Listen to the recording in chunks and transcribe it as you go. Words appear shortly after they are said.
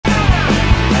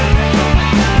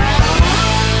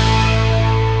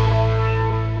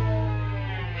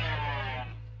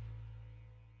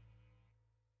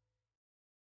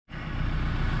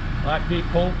big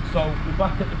Colt. So we're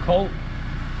back at the Colt.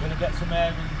 We're going to get some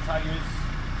air in the tyres,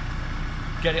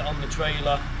 get it on the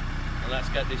trailer, and let's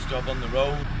get this job on the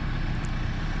road.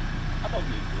 I don't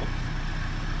need gloves.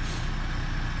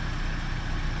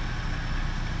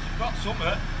 You've got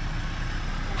something.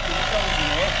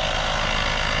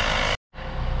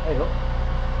 Hey look,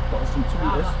 got some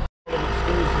tweeters.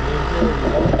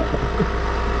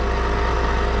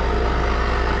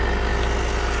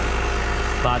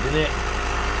 Bad, isn't it?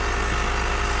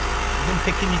 You've been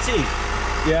picking your teeth?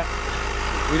 Yeah,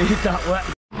 we need that wet.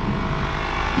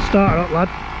 Start it up, lad.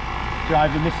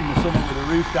 Driving this in the summer with the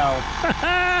roof down.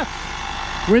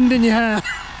 Wind in your hair.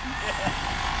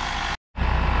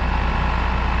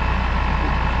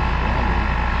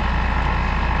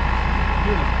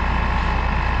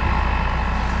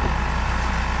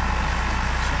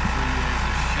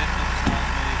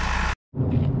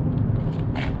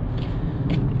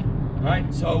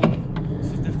 Right, so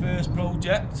this is the first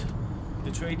project,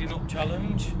 the Trading Up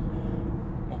Challenge.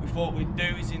 What we thought we'd do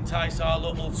is entice our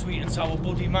little sweet and sour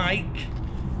buddy Mike,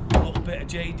 a little bit of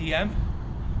JDM.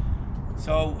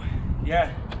 So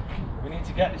yeah, we need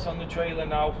to get this on the trailer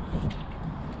now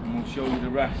and we'll show you the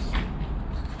rest.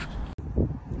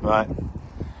 Right,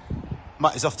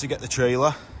 Matt is off to get the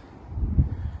trailer.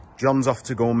 John's off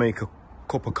to go and make a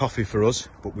cup of coffee for us,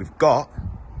 but we've got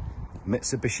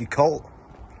Mitsubishi Colt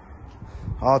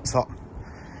hardtop,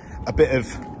 a bit of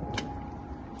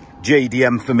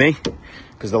JDM for me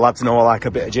because the lads know I like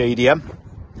a bit of JDM.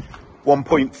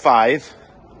 1.5,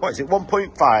 what is it,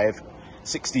 1.5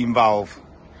 16 valve,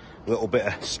 a little bit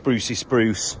of sprucey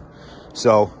spruce.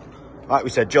 So like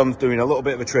we said, John's doing a little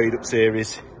bit of a trade up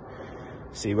series,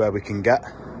 see where we can get.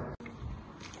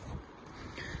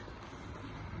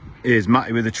 Here's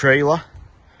Matty with the trailer,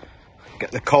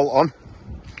 get the Colt on,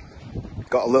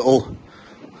 got a little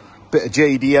bit of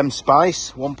JDM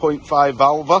spice, 1.5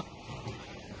 valve.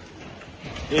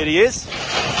 Here he is.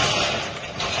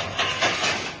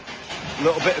 A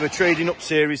little bit of a trading up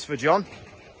series for John.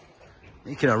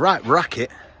 Making a right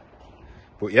racket.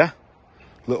 But yeah,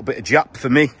 a little bit of Jap for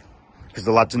me, because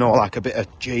the lads know I like a bit of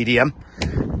JDM.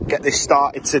 Get this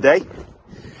started today.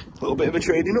 A little bit of a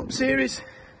trading up series.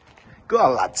 Go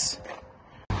on, lads.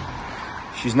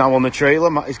 She's now on the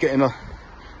trailer. Matty's getting her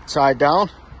tied down.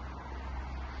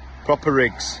 Proper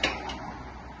rigs.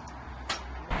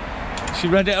 She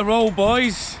ready to roll,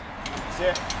 boys? That's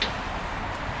it.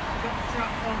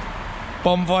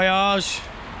 Bon voyage.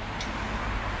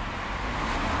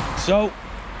 So,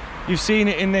 you've seen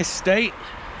it in this state.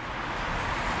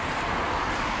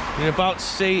 You're about to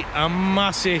see a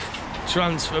massive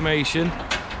transformation.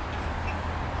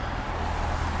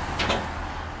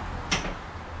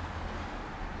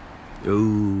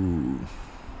 Ooh.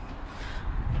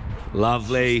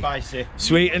 Lovely. Spicy.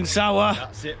 Sweet and sour.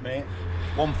 That's it, mate.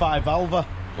 1.5 valve.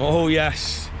 Oh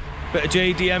yes. Bit of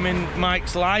JDM in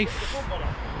Mike's life.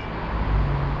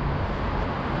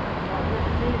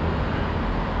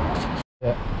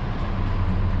 Yeah.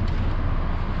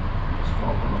 Just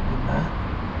fold them up in there.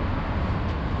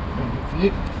 Bring it for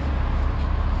you.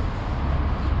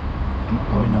 I'm not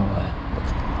going nowhere.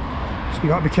 So you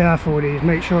got to be careful with these.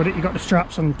 Make sure that you got the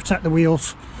straps on, protect the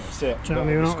wheels. That's it. Do you know what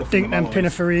I mean? We're not dink them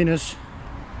Pininfarinas.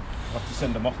 I'll have to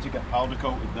send them off to get powder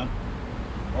coated then.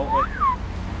 Won't we?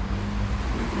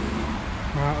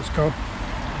 Right, let's go.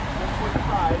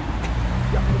 1.5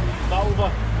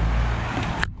 valve.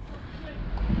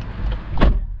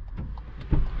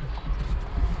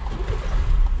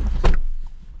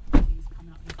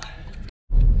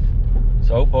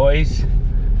 So boys,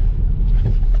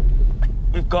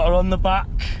 we've got her on the back.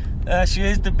 There she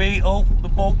is, the beetle, the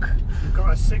bug. We've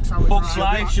got a 6 hour Bug's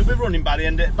drive. life. She'll be running by the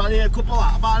end of, about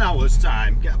an hour's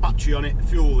time. Get a battery on it,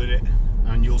 fuel in it,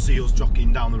 and you'll see us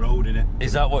jockeying down the road in it.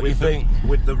 Is that what you think?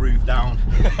 With the roof down.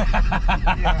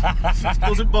 It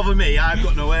doesn't bother me, I've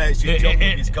got no air. It's just John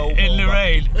with his coat in the over.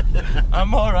 rain.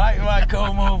 I'm alright, you might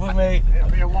come over me. It'll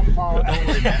be a 1 part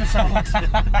episode.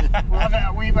 We'll have it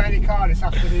at We Buy Any Car this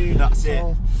afternoon. That's it.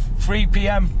 3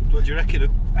 PM. What do you reckon?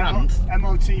 $1,000?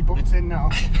 MOT booked in now.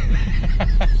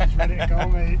 Just ready to go,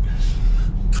 mate.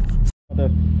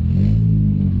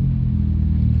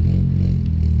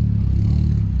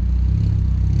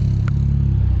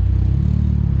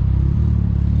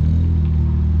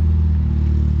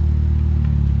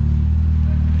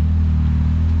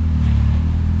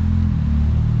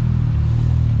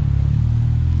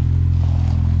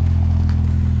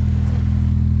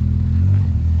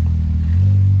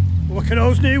 Look at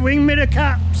those new wing mirror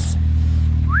caps.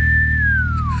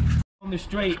 On the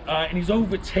straight and he's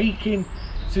overtaking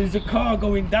So there's a car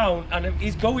going down, and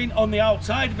he's going on the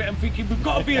outside of it. I'm thinking, we've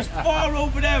got to be as far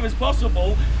over there as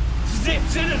possible.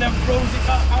 Zips in and then throws it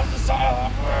out the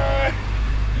side.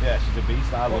 Yeah, she's a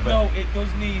beast. I love it. No, it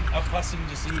does need a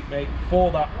passenger seat, mate, for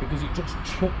that, because it just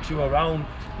chucks you around.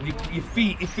 Your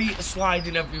feet are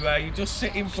sliding everywhere. You're just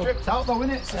sitting for. Stripped out though,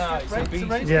 isn't it? It's a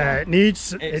beast. Yeah, it needs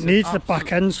the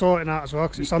back end sorting out as well,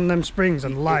 because it's on them springs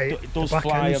and light. It does the back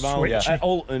fly end's around. switchy. At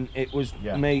Alton, it was,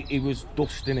 mate, it was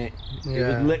dusting it. It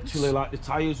Yeah. was literally like the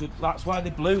tyres. That's why they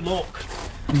blew. Look,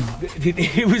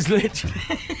 it was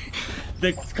literally.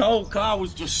 The Colt car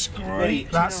was just screaming.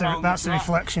 That's a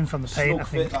reflection from the paint, I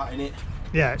think.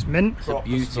 Yeah, it's mint. It's a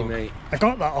beauty, mate. I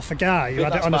got that off a guy who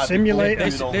had it on a simulator.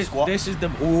 This is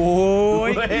the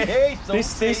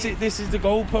this is the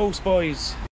goalpost,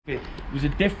 boys. It was a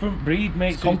different breed,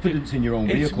 mate. It's confidence in your own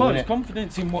vehicle, Well, isn't it's it?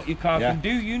 confidence in what your car Yeah. can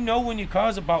do. You know when your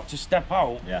car's about to step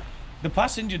out. Yeah. The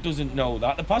passenger doesn't know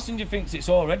that. The passenger thinks it's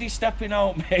already stepping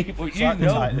out, mate. But you Like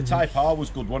know. the Type R was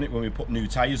good, wasn't it? When we put new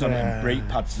tyres on it and brake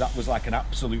pads, that was like an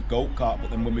absolute go-kart. But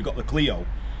then when we got the Clio,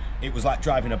 it was like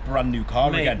driving a brand new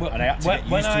car again, and I had to get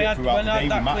used to it throughout the day. When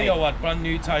that Clio had brand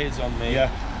new tyres on me,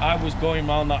 I was going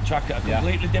round that track at a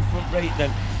completely different rate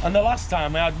then. And the last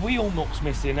time I had wheel nuts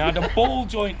missing, I had a ball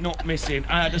joint nut missing,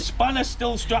 I had a spanner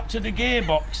still strapped to the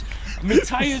gearbox. My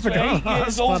tyres were 8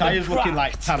 years old. Tyres looking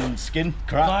like tan skin,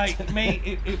 cracked. Like,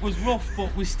 mate, it was rough,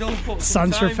 but we still put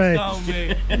Sans some time down,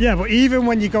 mate. Yeah, but even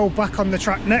when you go back on the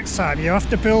track next time, you have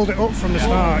to build it up from the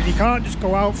start. You can't just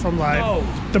go out from like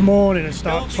the morning and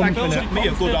start thumping It it. took me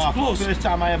a good half. First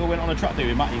time I ever went on a track day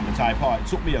with Matty in the Type R, it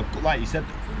took me like you said,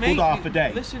 good half a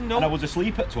day. Listen, and I was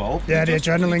asleep at 12. Yeah, the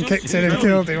adrenaline kicked in and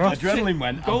killed him. Adrenaline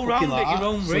went. Go round like at your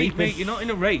own rate, mate. You're not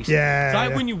in a race. Yeah. It's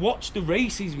like when you watch the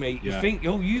races, mate. You think,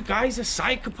 yo, you guys are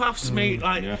psychopaths, mate.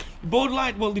 Like, both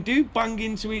like, well, they do bang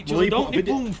into each other, don't they?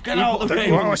 Boom, get out of the race.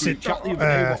 What was it?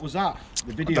 What was that?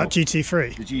 The video. That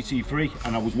GT3. The GT3,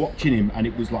 and I was watching him, and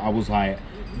it was like I was like,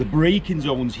 the braking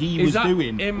zones he was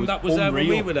doing. Him was that was there when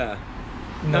we were there.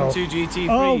 No. Them two GT3s.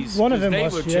 Oh, one of them they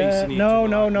was. were Yeah. chasing each No,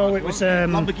 other. no, it was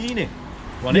Lamborghini.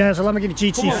 Yeah, it's a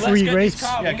Lamborghini Come on, let's GT3 get race. this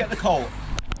car, Yeah, get the Colt.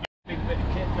 Big bit of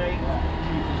kit, mate.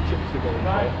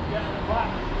 Right, get in the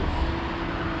back.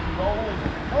 Oh,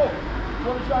 do you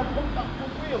want to try and pump that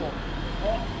front wheel up?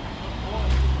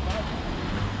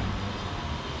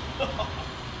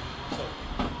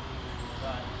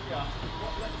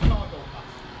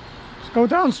 Just go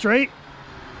down straight.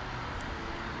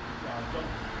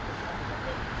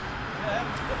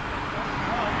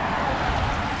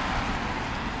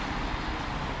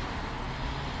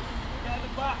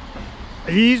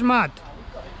 He's mad.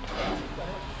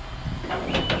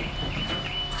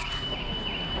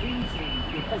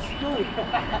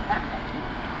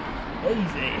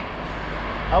 Easy.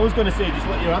 I was going to say, just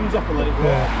let your hands off and let it go.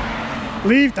 Yeah.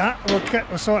 Leave that,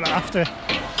 we'll sort that after.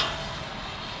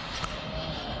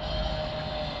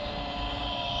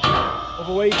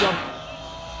 Other way, John.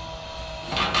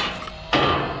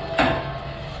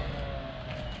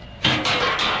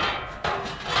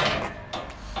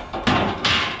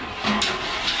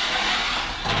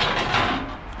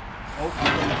 Oh,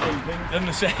 I've done the same thing. Done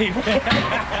the same.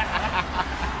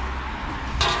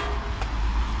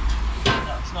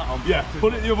 That's not on. Yeah,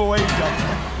 put it the other way, John.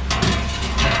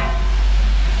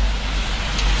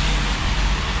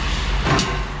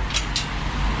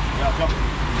 Yeah, John.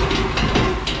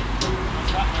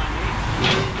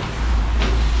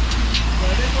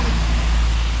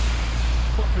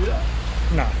 What's that,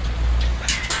 No.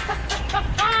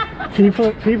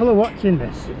 People are watching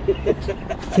this.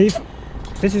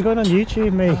 This is going on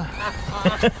YouTube, mate.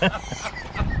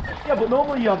 Yeah, but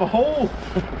normally you have a hole.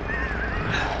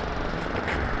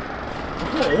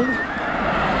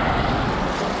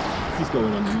 This is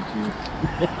going on YouTube.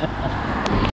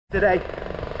 Today.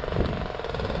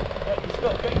 Get your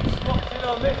spots in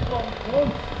on this one. Come on.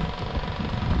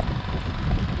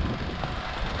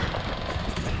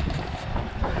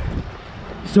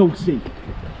 Salty.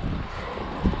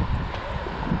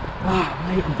 Ah,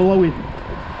 mate, I'm blowing.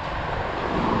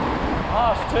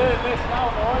 Let's turn this now,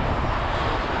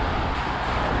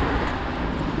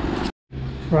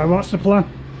 boys. Right, what's the plan?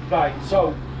 Right,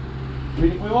 so we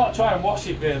want to try and wash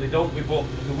it really, don't we? But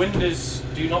the windows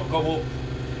do not go up.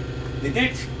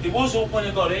 They was up when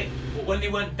I got it, but when they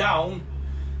went down,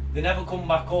 they never come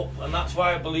back up, and that's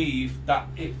why I believe that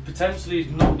it potentially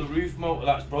is not the roof motor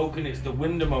that's broken, it's the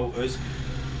window motors.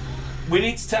 We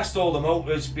need to test all the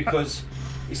motors because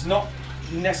it's not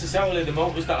necessarily the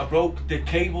motors that are broke, the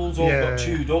cables all got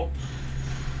chewed up.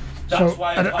 That's So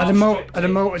why are the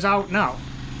motors out now?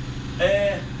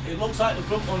 It looks like the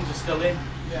front ones are still in.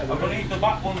 I believe the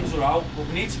back ones are out, but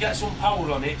we need to get some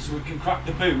power on it so we can crack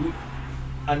the boot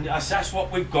and assess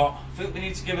what we've got. I think we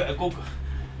need to give it a good...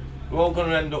 We're all going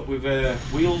to end up with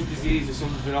wheels disease or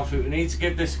something off it. We need to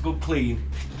give this a good clean.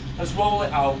 Let's roll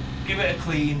it out, give it a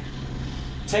clean,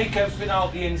 take everything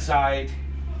out the inside.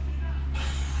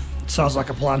 Sounds like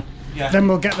a plan. Yeah. Then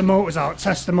we'll get the motors out,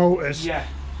 test the motors. Yeah.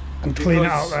 And clean it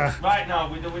out there. Right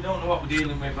now, we don't know what we're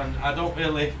dealing with, and I don't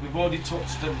really. We've already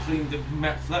touched and cleaned the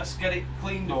mess. Let's get it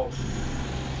cleaned up,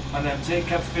 and then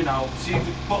take everything out. See if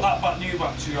we can put that new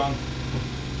battery on.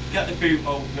 Get the boot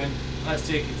open. Let's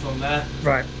take it from there.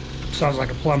 Right. Sounds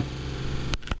like a plan.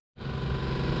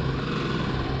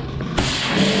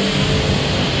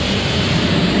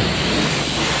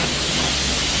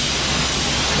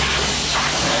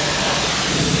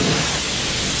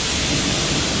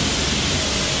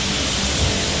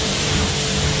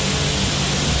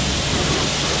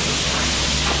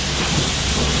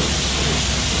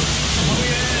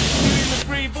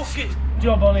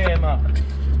 Job on here, Matt.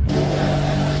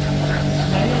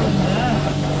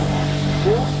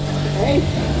 Hey!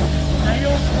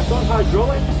 It's on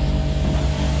hydraulic.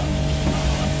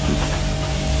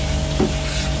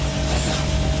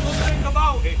 Good thing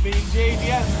about it being JDM,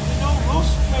 there's no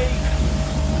rust,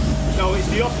 mate. No, it's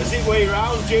the opposite way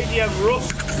round. JDM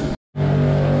rust.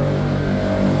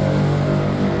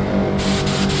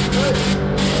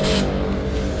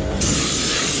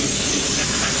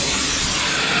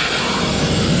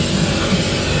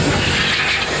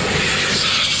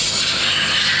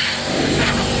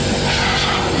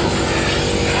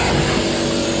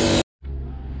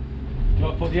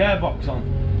 Put the airbox on.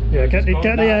 Yeah, get the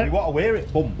air. You want to wear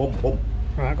it? Bum, bum, bum.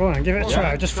 Right, go on, give it a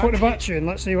try. Just put the battery in,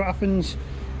 let's see what happens.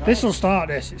 Right. This will start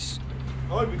this. It's...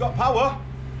 Oh, we got power.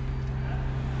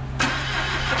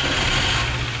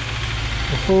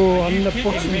 Oh, on the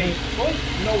button.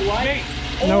 No light. Mate,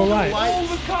 no light. All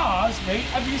the cars, mate,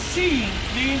 have you seen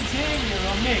the interior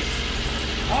on this?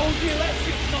 How's the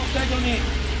electric's not dead on it?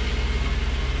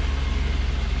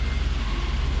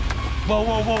 Whoa,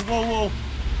 whoa, whoa, whoa, whoa.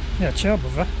 Yeah, chill,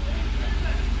 brother.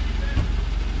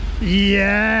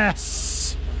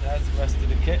 Yes! There's the rest of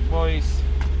the kit, boys.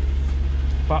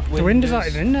 Back windows. The windows aren't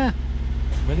even in there.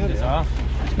 Windows are.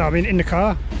 No, I mean in the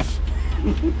car.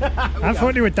 I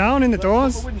thought they were down in the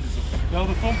doors. No,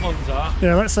 the front ones are.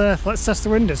 Yeah, let's test the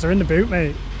windows. They're in the boot,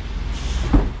 mate.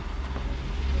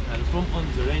 Yeah, the front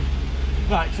ones are in.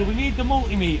 Right, so we need the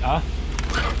multimeter.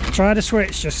 Try the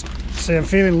switch, just see, I'm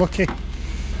feeling lucky.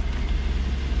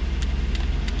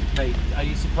 Mate, are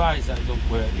you surprised that it don't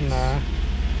work? Nah.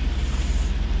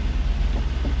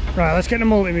 Right, let's get the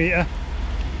multimeter.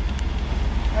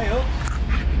 Hey up.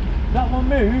 That one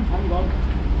move? Hang on.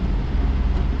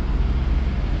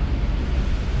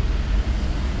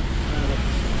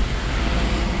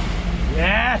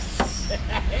 Yes!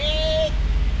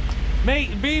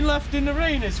 Mate, being left in the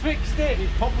rain has fixed it.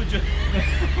 It's probably just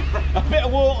a bit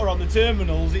of water on the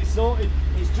terminals. It's sorted.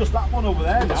 It's just that one over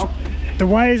there now. The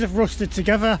wires have rusted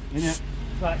together. Yeah.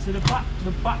 Right, so the back.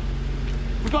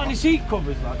 We got any seat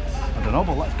covers, lads? I don't know,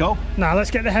 but let's go. Now let's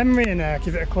get the Henry in there,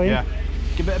 give it a clean. Yeah.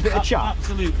 Give it a bit of chat.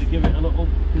 Absolutely, give it a little,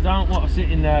 because I don't want to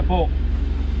sit in there, but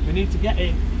we need to get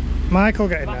in. Michael,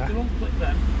 get in there. Unclip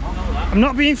them. I know that. I'm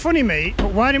not being funny, mate,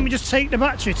 but why didn't we just take the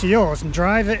battery to yours and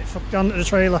drive it onto the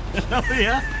trailer? Oh,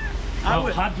 yeah. Well,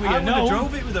 had we I known,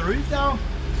 drove it with the roof down.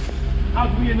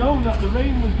 Had we known that the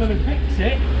rain was going to fix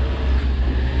it.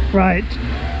 Right,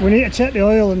 we need to check the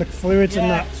oil and the fluids and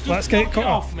that. Just Let's get it cut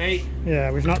off. Mate. Yeah,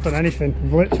 we've not done anything.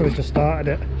 We've literally just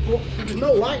started it. Well, there's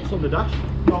no lights on the dash.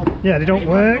 No. Yeah, they don't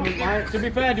work. To be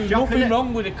fair, there was nothing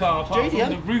wrong with the car apart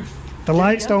from the roof. The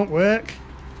lights don't work.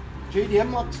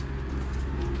 JDM lads.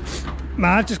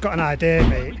 Man, I've just got an idea,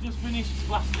 mate. We just finished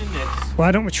blasting this.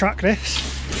 Why don't we track this?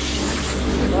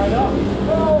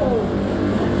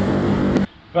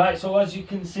 Right, so as you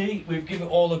can see, we've given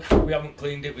it all a... We haven't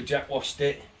cleaned it, we jet washed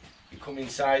it. You come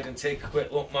inside and take a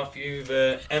quick look, Matthew.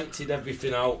 We've emptied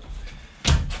everything out.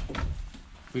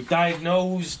 We've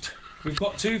diagnosed. We've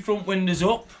got two front windows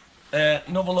up.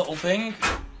 Another little thing.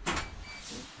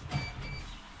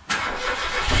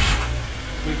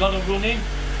 We've got a run-in.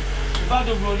 We've had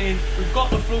a run-in. We've got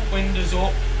the front windows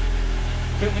up.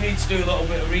 I think we need to do a little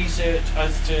bit of research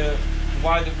as to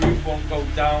why the roof won't go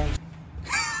down.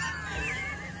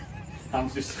 I'm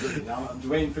just now. I'm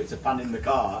waiting for it to pan in the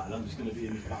car, and I'm just going to be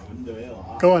in the back window here like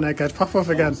that. Go on, Egghead, pop off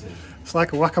again. It's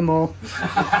like a whack-a-mole.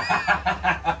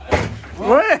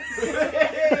 Right,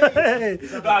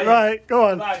 go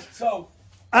on. Right, so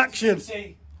action.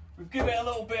 See, we've given it a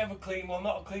little bit of a clean. Well,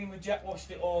 not a clean. We jet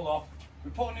washed it all off.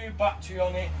 We put a new battery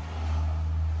on it.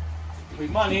 We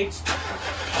managed to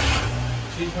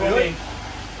is running.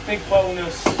 Big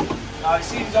bonus. It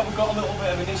seems that we've got a little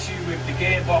bit of an issue with the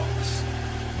gearbox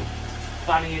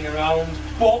fannying around,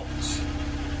 but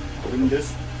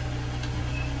Windows.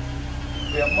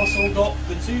 we have muscled up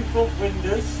the 2 front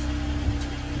windows.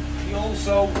 We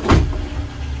also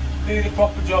do the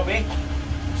proper jobbing.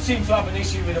 Seem to have an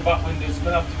issue with the back windows.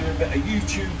 We're going to have to do a bit of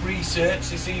YouTube research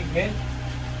this evening.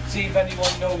 See if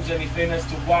anyone knows anything as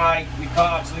to why we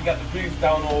can't actually get the roof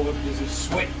down, or if there's a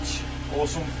switch or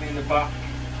something in the back.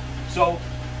 So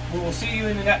we will see you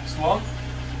in the next one,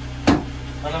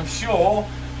 and I'm sure,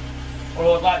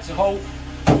 or I'd like to hope,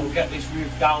 we'll get this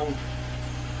roof down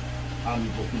And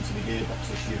look into the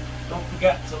gearbox issue. Don't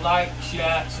forget to like,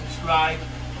 share, subscribe,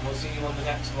 and we'll see you on the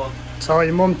next one. Tell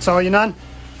your mum, tell your nan.